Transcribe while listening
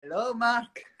Hello,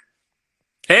 Mark.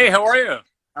 Hey, how are you?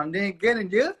 I'm doing good,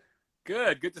 and you?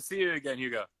 Good. Good to see you again,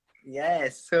 Hugo.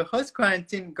 Yes. So, how's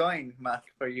quarantine going, Mark,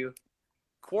 for you?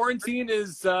 Quarantine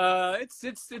is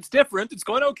it's different. It's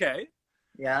going okay.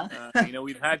 Yeah.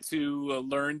 We've had to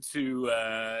learn to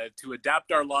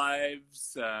adapt our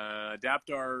lives,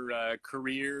 adapt our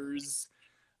careers.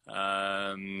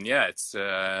 Yeah, it's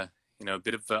a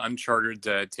bit of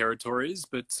uncharted territories,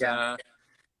 but Yeah.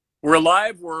 we're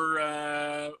alive. We're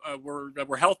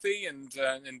healthy and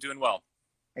doing well.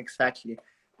 Exactly.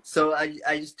 So,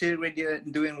 are you still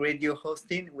doing radio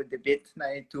hosting with the Bit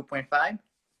 92.5?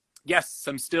 Yes,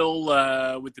 I'm still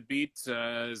with the Beat.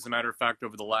 As a matter of fact,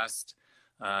 over the last,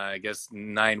 I guess,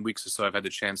 9 weeks or so, I've had the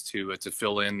chance to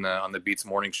fill in on the Beats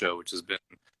morning show, which has been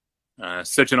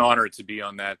such an honor to be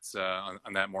on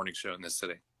that morning show in this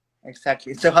city.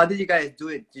 Exactly. So, how did you guys do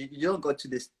it? You don't go to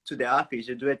the office.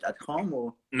 You do it at home,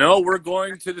 or? No, we're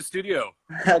going to the studio.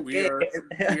 We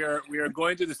Okay. are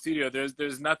going to the studio.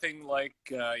 There's nothing like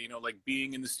like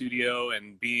being in the studio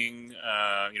and being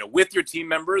with your team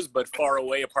members, but far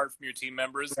away apart from your team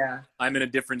members. Yeah. I'm in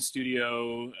a different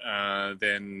studio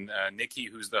than Nikki,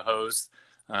 who's the host.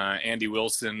 Andy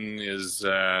Wilson is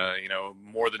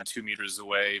more than 2 meters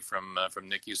away from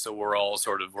Nikki, so we're all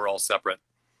separate.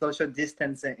 Social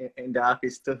distance in the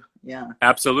office too. Yeah.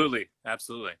 Absolutely.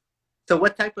 So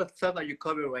what type of stuff are you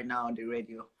covering right now on the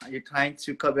radio? Are you trying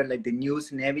to cover like the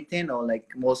news and everything, or like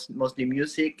mostly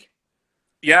music?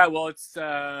 Yeah, well, it's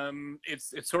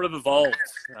sort of evolved.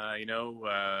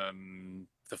 The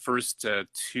first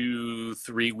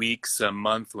 2-3 weeks a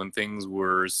month when things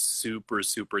were super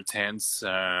tense,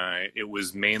 it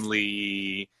was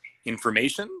mainly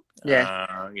information.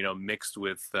 Yeah. Mixed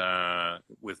with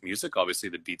music. Obviously,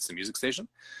 the Beats the music station.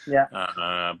 Yeah.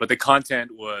 But the content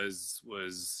was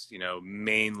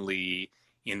mainly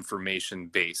information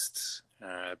based.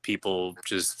 People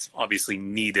just obviously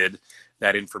needed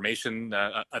that information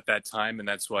at that time, and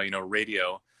that's why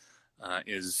radio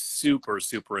is super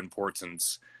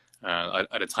important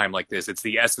at a time like this. It's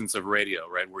the essence of radio,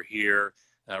 right? We're here.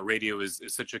 Radio is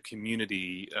such a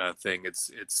community thing.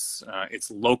 It's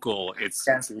local. It's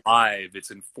live.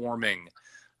 It's informing,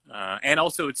 and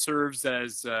also it serves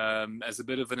as a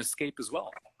bit of an escape as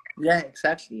well. Yeah,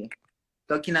 exactly.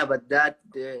 Talking about that,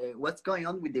 what's going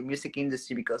on with the music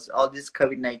industry, because all this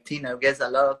COVID-19, I guess a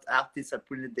lot of artists are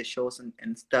putting the shows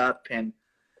and stuff, and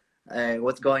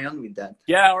what's going on with that?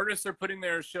 Yeah, artists are putting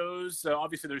their shows,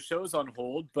 obviously their shows on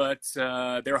hold, but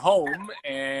they're home,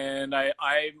 and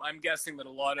I'm guessing that a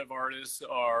lot of artists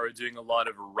are doing a lot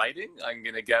of writing. I'm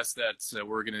going to guess that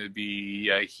we're going to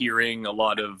be hearing a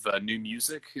lot of new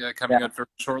music coming out very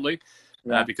shortly.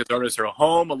 Yeah. Because artists are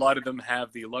home. A lot of them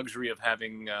have the luxury of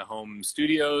having home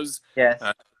studios. Yes.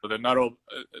 So they're not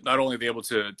only able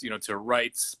to to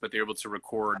write, but they're able to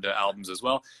record albums as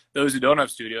well. Those who don't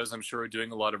have studios, I'm sure, are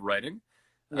doing a lot of writing.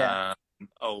 Yeah.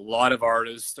 A lot of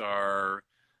artists are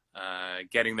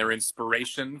getting their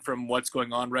inspiration from what's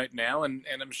going on right now, and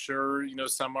I'm sure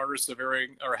some artists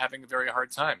are having a very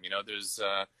hard time.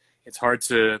 It's hard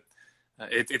to.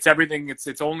 It's everything.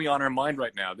 It's only on our mind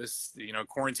right now. This,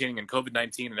 quarantining and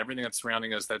COVID-19 and everything that's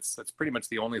surrounding us. That's pretty much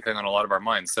the only thing on a lot of our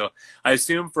minds. So I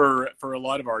assume for a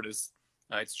lot of artists,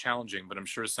 it's challenging, but I'm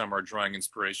sure some are drawing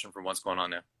inspiration from what's going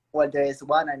on now. Well, there is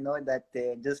one I know that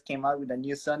just came out with a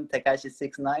new song, Tekashi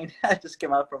 6ix9ine. Just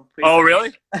came out from prison. Oh,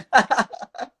 really?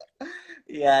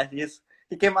 Yeah,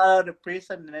 he came out of the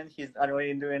prison, and then he's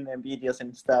already doing videos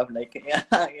and stuff. Like, yeah.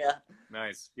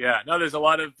 Nice. Yeah. No, there's a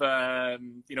lot of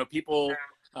people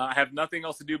have nothing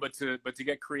else to do but to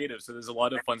get creative. So there's a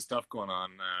lot of fun stuff going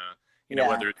on.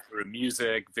 Whether it's through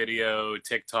music, video,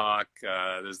 TikTok.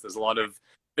 There's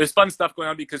fun stuff going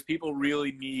on because people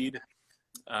really need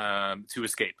to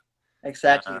escape.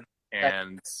 Exactly.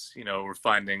 And we're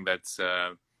finding that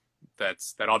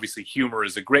obviously humor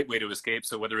is a great way to escape.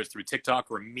 So whether it's through TikTok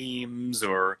or memes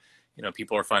or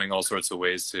people are finding all sorts of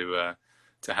ways to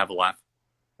have a laugh.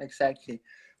 Exactly.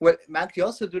 Well, Matt, you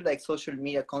also do like social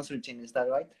media consulting, is that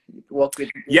right? You work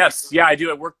with. Yes, yeah, I do.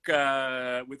 I work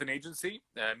with an agency,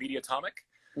 Mediatomic.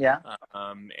 Yeah.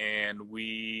 And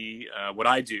what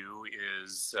I do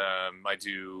is I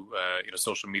do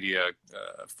social media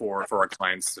for our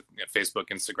clients, Facebook,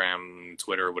 Instagram,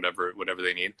 Twitter, whatever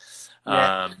they need.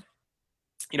 Yeah.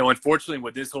 Unfortunately,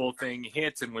 when this whole thing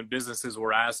hit and when businesses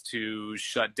were asked to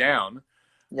shut down,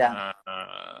 yeah,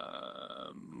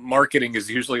 marketing is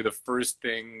usually the first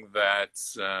thing that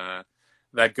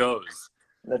goes.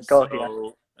 Let's go.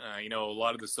 So, a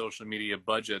lot of the social media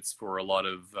budgets for a lot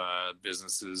of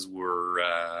businesses were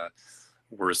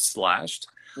were slashed.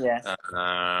 Yes.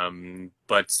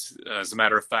 But as a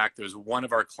matter of fact, there's one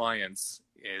of our clients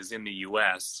is in the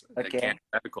U.S. Okay. Canton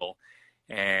Medical,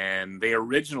 and they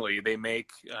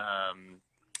make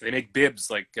bibs,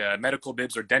 like medical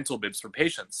bibs or dental bibs for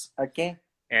patients. Okay.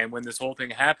 And when this whole thing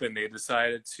happened, they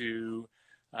decided to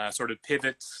sort of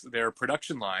pivot their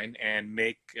production line and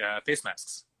make face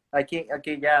masks. Okay.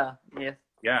 Okay. Yeah. Yes.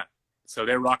 Yeah. So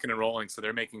they're rocking and rolling. So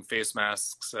they're making face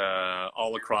masks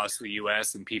all across the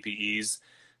U.S. and PPEs,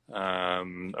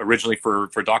 originally for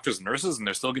doctors and nurses, and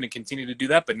they're still going to continue to do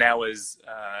that. But now, as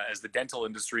the dental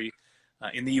industry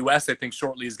in the U.S., I think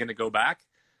shortly is going to go back.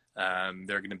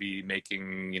 They're going to be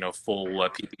making full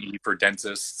PPE for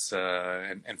dentists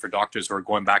and for doctors who are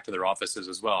going back to their offices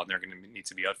as well, and they're going to need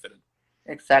to be outfitted.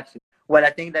 Exactly. Well,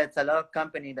 I think that's a lot of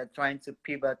companies that trying to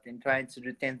pivot and trying to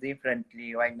do things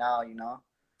differently right now.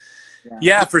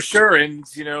 Yeah, for sure. And,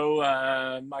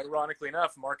 ironically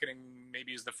enough, marketing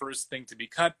maybe is the first thing to be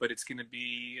cut, but it's going to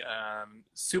be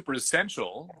super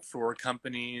essential for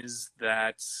companies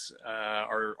that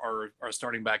are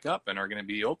starting back up and are going to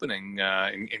be opening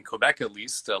in Quebec, at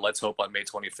least. Let's hope on May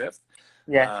 25th.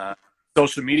 Yeah.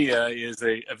 Social media is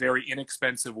a very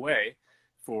inexpensive way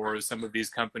for some of these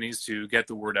companies to get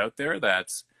the word out there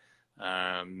that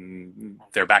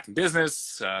they're back in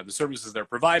business, the services they're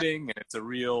providing, and it's a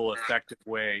real effective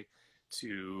way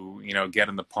to get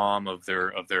in the palm of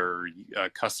their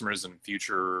customers and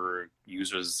future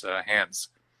users' hands.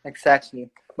 Exactly.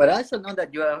 But I also know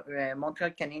that you are a Montreal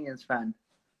Canadiens fan.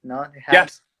 No?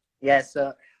 Yes. Yes.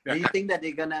 So do you think that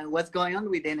what's going on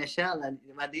with the NHL? And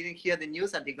I didn't hear the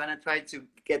news that they're gonna try to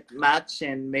get match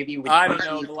and maybe with. I don't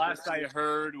know. The last I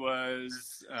heard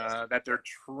was that they're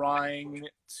trying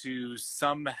to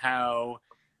somehow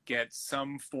get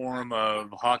some form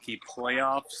of hockey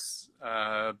playoffs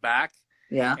back.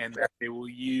 Yeah. And that they will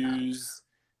use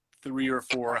 3 or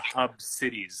 4 hub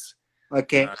cities.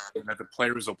 Okay. And that the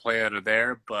players will play out of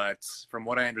there. But from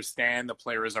what I understand, the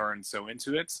players aren't so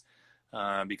into it.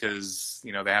 Because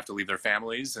they have to leave their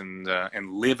families and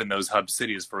live in those hub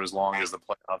cities for as long as the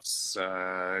playoffs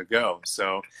go.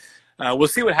 So we'll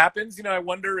see what happens. I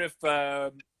wonder if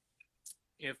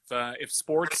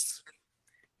sports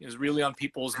is really on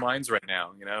people's minds right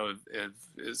now.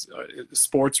 Is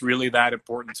sports really that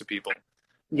important to people?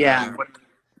 Yeah.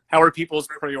 How are people's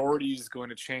priorities going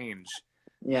to change?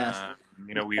 Yes.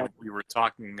 We were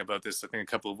talking about this, I think, a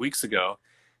couple of weeks ago,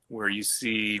 where you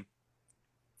see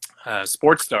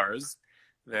sports stars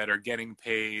that are getting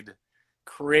paid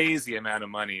crazy amount of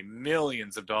money,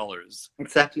 millions of dollars.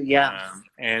 Exactly. Yeah.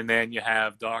 And then you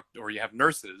have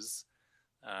nurses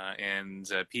and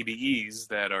PBEs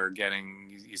that are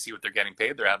getting. You see what they're getting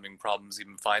paid. They're having problems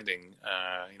even finding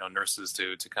nurses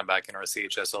to come back in our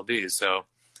CHSLDs. So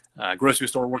grocery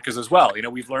store workers as well.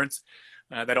 We've learned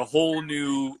that a whole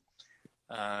new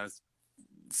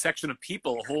section of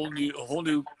people, a whole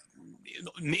new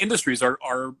industries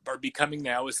are becoming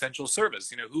now essential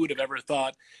service. Who would have ever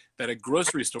thought that a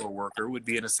grocery store worker would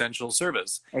be an essential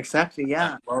service? Exactly.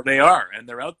 Yeah. Well, they are, and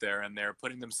they're out there, and they're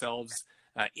putting themselves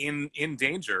in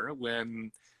danger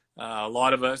when a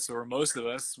lot of us, or most of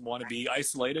us, want to be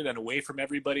isolated and away from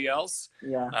everybody else.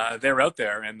 Yeah. They're out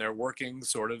there, and they're working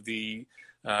sort of the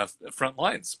front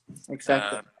lines.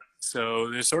 Exactly. So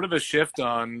there's sort of a shift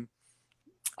on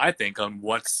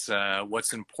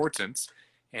what's important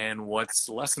and what's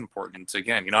less important.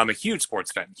 Again, I'm a huge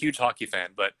sports fan, huge hockey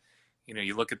fan, but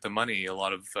you look at the money a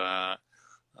lot of the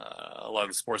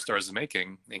sports stars are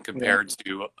making, and compared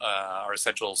to our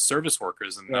essential service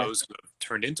workers and those who have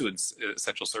turned into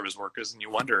essential service workers, and you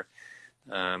wonder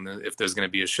if there's going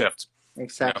to be a shift.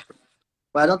 Exactly.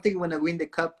 Well, I don't think we're going to win the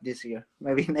cup this year.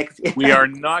 Maybe next year. We are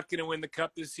not going to win the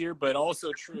cup this year, but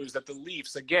also true is that the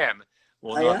Leafs, again,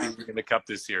 will not be winning the cup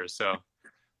this year. So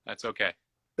that's okay.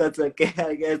 That's okay,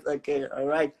 I guess. Okay, all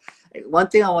right. One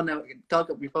thing I want to talk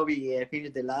before we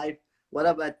finish the live. What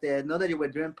about know that you were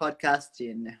doing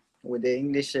podcasting with the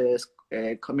English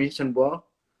Commission Board?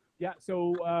 Yeah.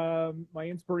 So my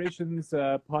Inspirations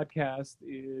podcast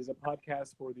is a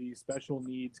podcast for the special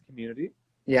needs community.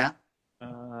 Yeah.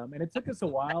 And it took us a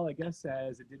while, I guess,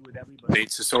 as it did with everybody,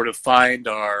 to sort of find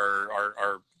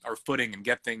our footing and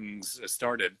get things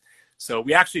started. So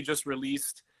we actually just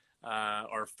released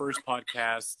our first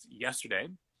podcast yesterday.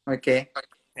 Okay.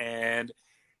 And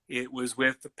it was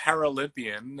with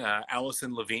Paralympian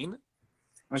Alison Levine.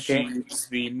 Okay. She's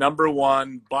the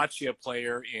 #1 boccia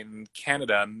player in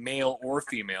Canada, male or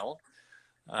female.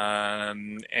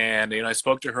 And I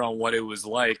spoke to her on what it was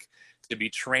like to be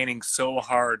training so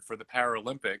hard for the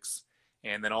Paralympics,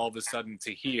 and then all of a sudden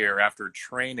to hear, after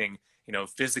training,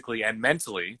 physically and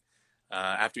mentally,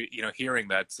 after hearing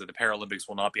that the Paralympics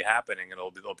will not be happening and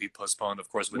they'll be postponed, of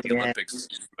course, with the Yeah. Olympics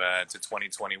to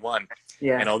 2021.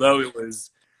 Yeah. And although it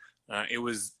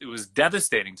was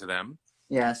devastating to them,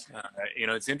 Yes.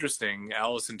 it's interesting.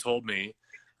 Allison told me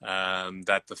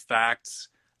that the fact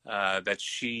that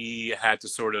she had to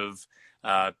sort of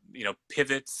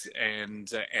pivot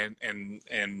and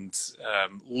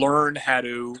learn how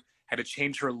to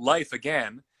change her life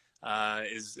again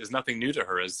is nothing new to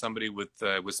her. As somebody with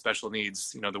special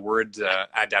needs, the word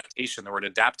adaptation, the word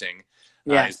adapting,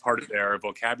 is part of their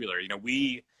vocabulary.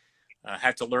 We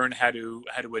had to learn how to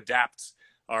adapt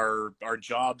our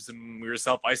jobs, and we were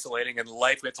self-isolating in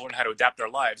life. We had to learn how to adapt our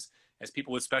lives. As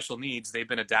people with special needs, they've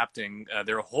been adapting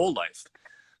their whole life.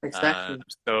 Exactly.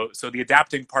 So the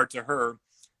adapting part to her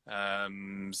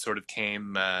sort of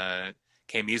came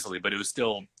easily, but it was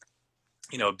still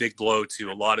a big blow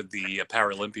to a lot of the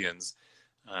Paralympians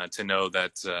to know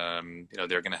that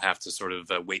they're going to have to sort of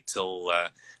wait till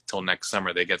next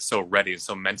summer. They get so ready and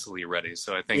so mentally ready.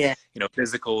 So I think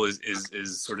physical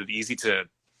is sort of easy to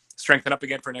strengthen up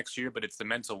again for next year, but it's the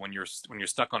mental when you're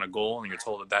stuck on a goal and you're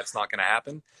told that that's not going to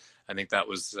happen. I think that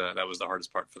was the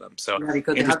hardest part for them. So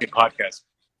interesting podcast.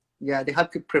 Yeah, they have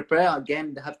to prepare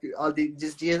again. They have to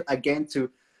this year again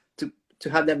to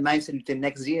have that mindset into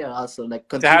next year also, like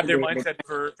to have their mindset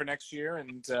for next year.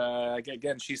 And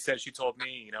again, she told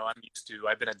me,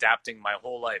 I've been adapting my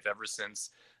whole life ever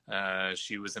since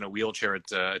she was in a wheelchair at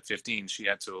 15. She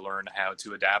had to learn how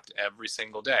to adapt every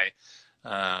single day.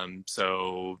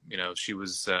 So she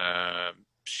was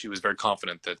very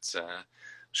confident that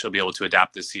she'll be able to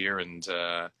adapt this year and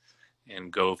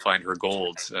go find her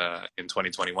gold in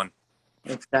 2021.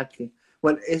 Exactly.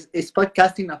 Well, is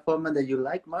podcasting a format that you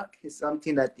like, Mark? Is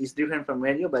something that is different from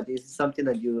radio, but is something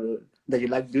that you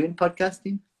like doing,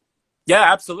 podcasting?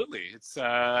 Yeah, absolutely. It's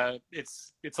a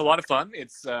lot of fun.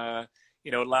 It's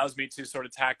it allows me to sort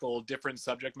of tackle different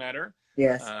subject matter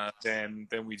than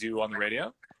we do on the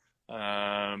radio,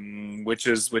 which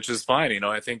is fine.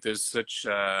 I think there's such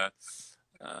a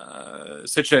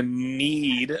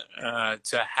need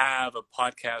to have a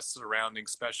podcast surrounding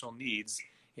special needs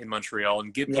in Montreal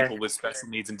and give people with special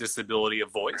needs and disability a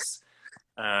voice,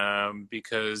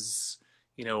 because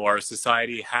our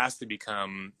society has to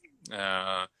become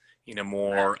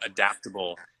more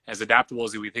adaptable as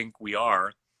we think we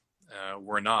are.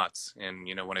 We're not. And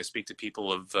when I speak to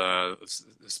people of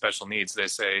special needs, they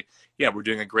say, yeah, we're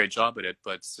doing a great job at it,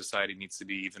 but society needs to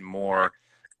be even more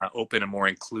open and more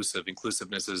inclusive.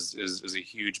 Inclusiveness is a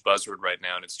huge buzzword right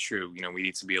now, and it's true. We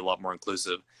need to be a lot more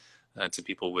inclusive to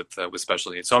people with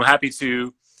special needs. So I'm happy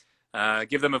to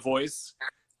give them a voice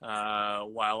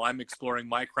while I'm exploring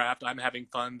my craft. I'm having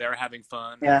fun. They're having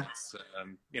fun. Yeah.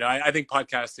 I think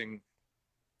podcasting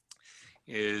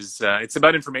is it's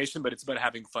about information, but it's about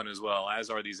having fun as well, as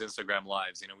are these Instagram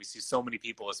lives. We see so many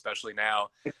people, especially now,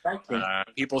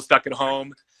 people stuck at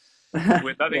home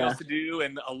with nothing else to do,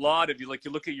 and a lot of you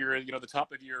look at your the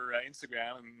top of your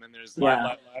Instagram, and there's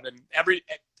live, and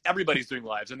everybody's doing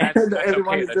lives, and that's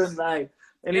everyone okay. is doing live.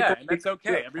 And that's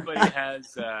okay. Everybody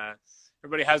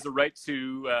has the right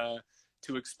to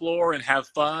explore and have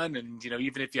fun, and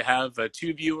even if you have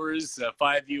 2 viewers,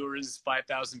 5 viewers,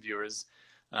 5,000 viewers,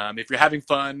 if you're having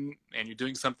fun and you're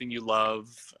doing something you love,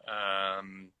 I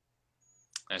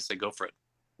say go for it.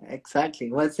 Exactly.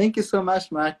 Well, thank you so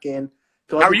much, Mark. And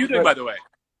how are you doing, by the way?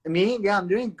 Me, I'm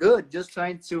doing good. Just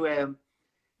trying to,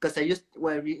 because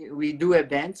we do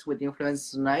events with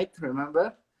Influencers Night,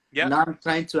 remember? Yeah. Now I'm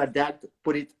trying to adapt,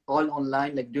 put it all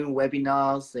online, like doing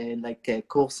webinars and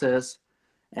courses.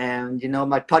 And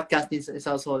my podcast is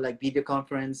also like video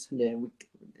conference.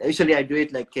 Usually I do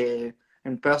it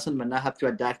in person, but now I have to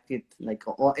adapt it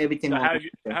everything. So how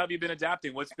have you been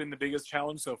adapting? What's been the biggest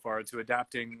challenge so far to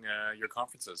adapting your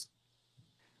conferences?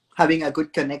 Having a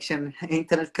good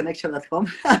internet connection at home.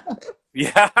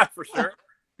 Yeah, for sure.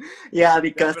 Yeah,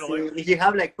 because if you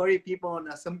have 40 people on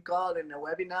a Zoom call and a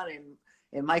webinar,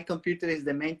 and my computer is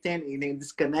the main thing, and it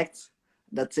disconnects,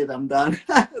 that's it, I'm done.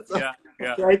 So I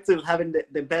try to having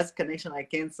the best connection I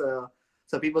can so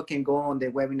people can go on the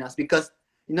webinars, because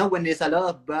when there's a lot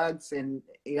of bugs and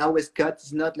it always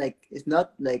cuts, it affects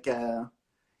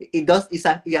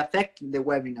the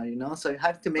webinar, so you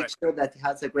have to make sure that it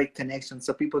has a great connection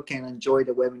so people can enjoy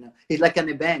the webinar. It's like an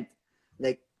event,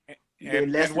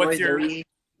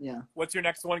 what's your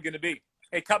next one going to be?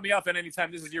 Hey, cut me off at any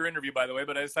time. This is your interview, by the way,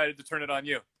 but I decided to turn it on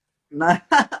you. No,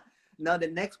 the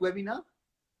next webinar?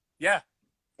 Yeah.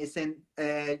 It's in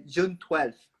June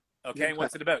 12th. Okay, and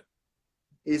what's it about?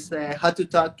 It's how to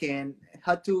talk and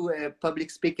how to public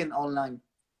speaking online.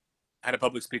 How to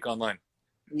public speak online.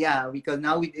 Yeah, because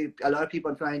now a lot of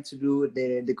people are trying to do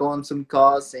they go on some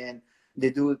calls and they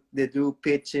do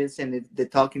pitches and they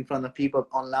talk in front of people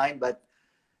online, but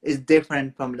it's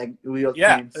different from like real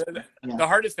Yeah. friends. Yeah, The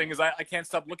hardest thing is I can't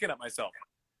stop looking at myself.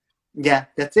 yeah,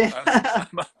 that's it.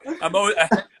 I'm always,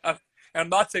 I'm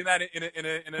not saying that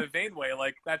in a vain way.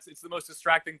 Like it's the most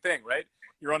distracting thing, right?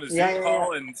 You're on a Yeah, Zoom yeah, yeah.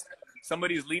 call and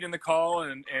somebody's leading the call,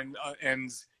 and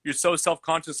you're so self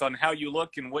conscious on how you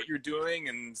look and what you're doing,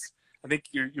 and I think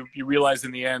you realize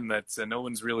in the end that no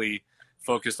one's really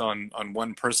focused on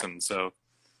one person. So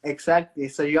Exactly.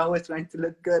 So you're always trying to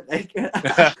look good. Like,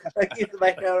 like is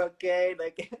my hair okay?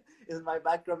 Like, is my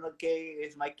background okay?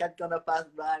 Is my cat gonna pass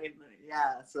by?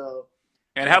 Yeah. So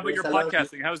and how about there's your a lot of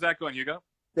podcasting? How's that going, Hugo?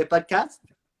 the podcast.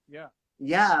 Yeah.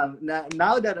 Yeah.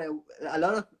 Now that a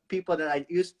lot of people that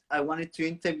I wanted to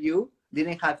interview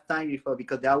didn't have time before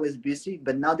because they're always busy.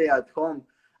 But now they are at home.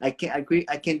 I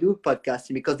can do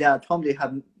podcasting because they're at home.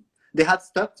 They have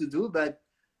stuff to do, but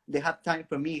they have time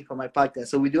for me for my podcast.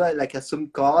 So we do like a Zoom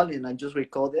call and I just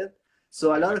record it.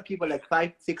 So a lot of people, like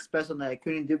 5, 6 person that I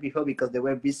couldn't do before because they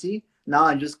were busy. Now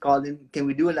I just call them, can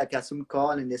we do like a Zoom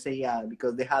call? And they say, yeah,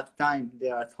 because they have time.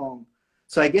 They're at home.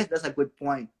 So I guess that's a good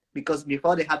point because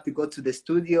before they have to go to the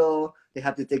studio, they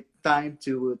have to take time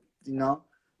to,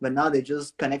 but now they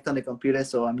just connect on the computer.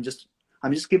 So I'm just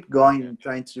keep going and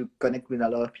trying to connect with a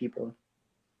lot of people.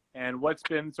 And what's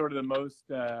been sort of the most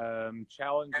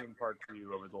challenging part for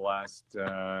you over the last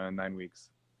 9 weeks?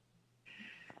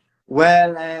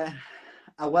 Well,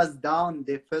 I was down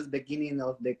the first beginning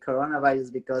of the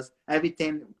coronavirus because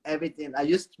everything I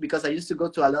used to go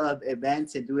to a lot of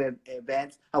events and do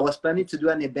events. I was planning to do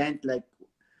an event like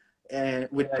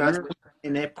with person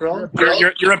in April.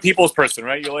 You're a people's person,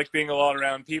 right? You like being a lot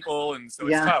around people, and so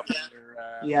it's Yeah. tough.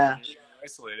 Yeah. You're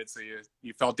isolated, so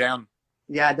you felt down.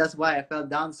 Yeah, that's why I fell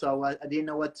down. So I didn't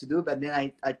know what to do. But then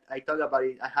I thought about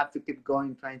it. I have to keep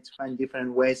going, trying to find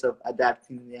different ways of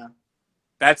adapting. Yeah.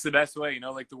 That's the best way,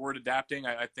 like the word adapting.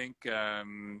 I think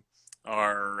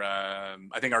our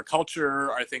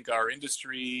culture, I think our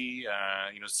industry,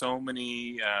 so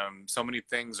many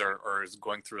things are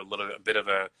going through a bit of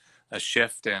a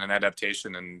shift and an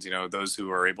adaptation, and those who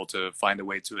are able to find a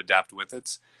way to adapt with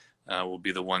it will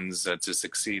be the ones to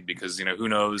succeed, because who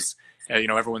knows,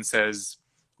 everyone says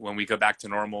when we go back to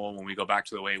normal, when we go back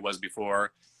to the way it was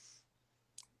before,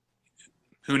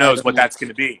 who knows what that's going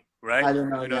to be, right? I don't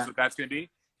know. Who knows what that's going to be?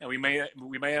 And we may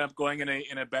end up going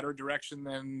in a better direction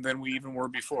than we even were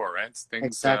before, right? Things,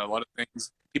 Exactly. a lot of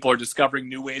things. People are discovering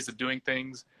new ways of doing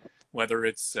things, whether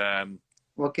it's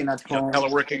Working at home.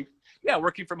 teleworking. Yeah,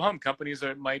 working from home. Companies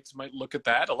might look at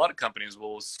that. A lot of companies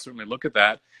will certainly look at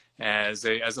that as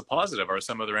a positive. Are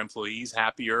some of their employees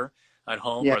happier at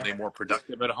home? Yeah. Are they more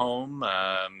productive at home?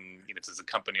 It's a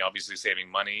company obviously saving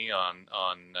money on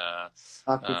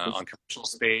commercial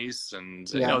space, and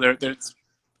there's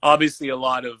obviously a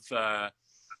lot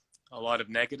of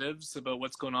negatives about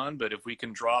what's going on. But if we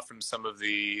can draw from some of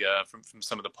the from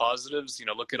some of the positives,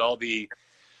 look at all the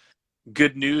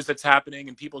good news that's happening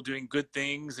and people doing good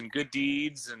things and good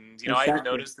deeds. And Exactly. I even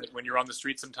noticed that when you're on the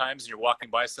street sometimes and you're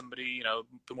walking by somebody,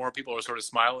 the more people are sort of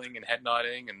smiling and head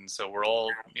nodding, and so we're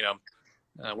all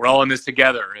we're all in this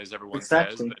together, as everyone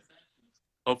Exactly. says. But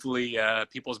hopefully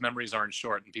people's memories aren't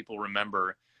short and people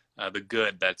remember the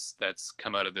good that's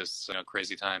come out of this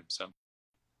crazy time. So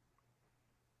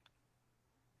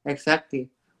Exactly.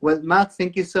 Well, Mark,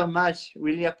 thank you so much.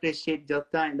 Really appreciate your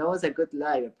time. That was a good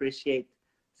live. Appreciate.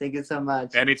 Thank you so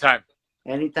much. anytime.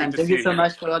 Anytime. Good to Thank see you so you.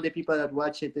 much for all the people that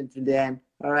watch it until the end.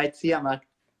 All right. See ya, Mark.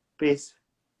 Peace.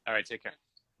 All right, take care.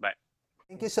 Bye.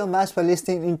 Thank you so much for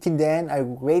listening until the end. I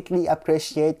greatly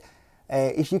appreciate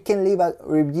if you can leave a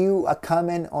review, a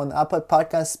comment on Apple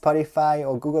Podcasts, Spotify,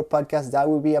 or Google Podcasts. That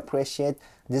would be appreciated.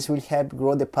 This will help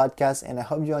grow the podcast, and I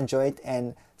hope you enjoy it,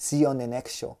 and see you on the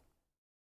next show.